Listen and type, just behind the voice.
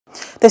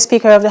The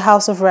Speaker of the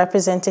House of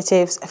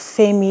Representatives,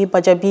 Femi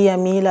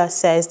Gbajabiamila,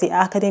 says the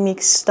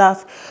Academic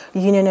Staff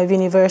Union of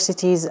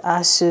Universities,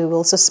 ASUU,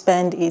 will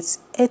suspend its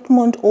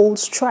 8-month-old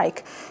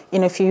strike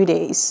in a few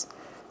days.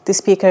 The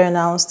Speaker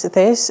announced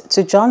this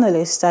to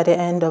journalists at the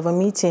end of a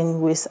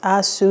meeting with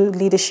ASUU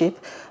leadership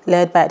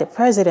led by the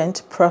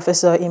President,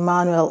 Professor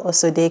Emmanuel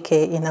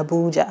Osodeke, in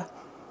Abuja.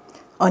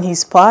 On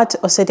his part,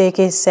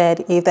 Osodeke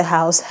said if the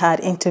House had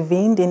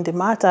intervened in the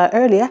matter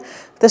earlier,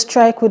 the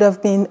strike would have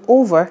been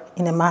over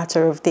in a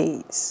matter of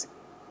days.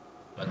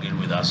 Agreed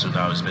with ASUU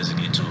now is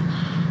basically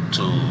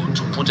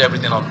to put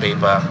everything on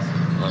paper,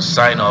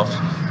 sign off,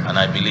 and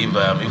I believe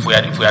if we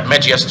had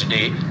met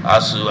yesterday,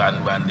 ASUU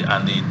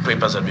and the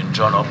papers have been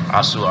drawn up,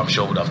 ASUU I'm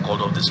sure would have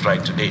called off the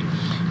strike today.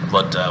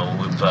 But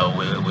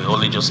we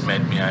only just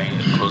met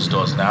behind closed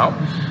doors now,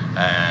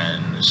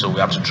 and so we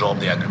have to draw up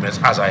the agreements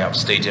as I have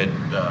stated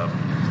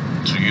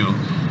to you,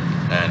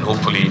 and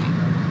hopefully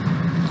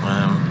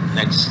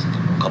next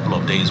couple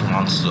of days,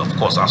 once of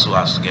course ASUU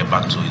has to get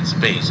back to its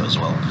base as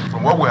well.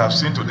 From what we have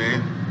seen today,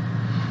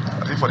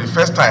 I think for the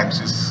first time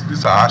since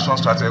this action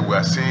started, we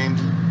are seeing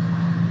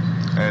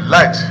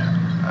light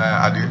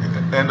at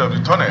the end of the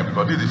tunnel,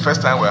 because this is the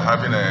first time we are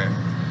having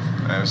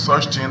a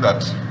such thing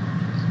that,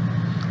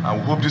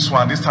 and we hope this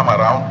time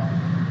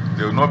around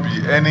there will not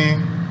be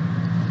any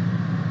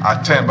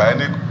attempt by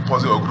any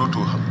positive group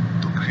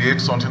to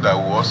create something that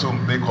will also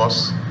make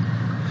us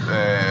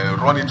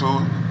run into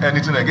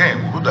anything again.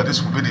 We hope that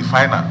this will be the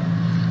final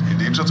in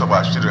the interest of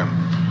our children.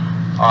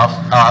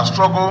 Our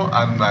struggle,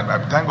 and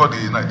I thank God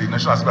the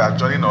National Assembly are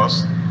joining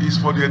us, is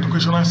for the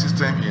educational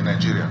system in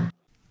Nigeria.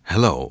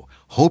 Hello,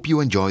 hope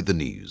you enjoyed the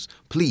news.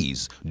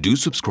 Please do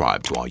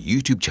subscribe to our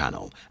YouTube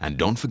channel and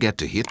don't forget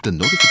to hit the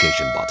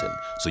notification button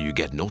so you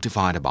get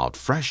notified about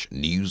fresh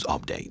news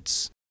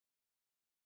updates.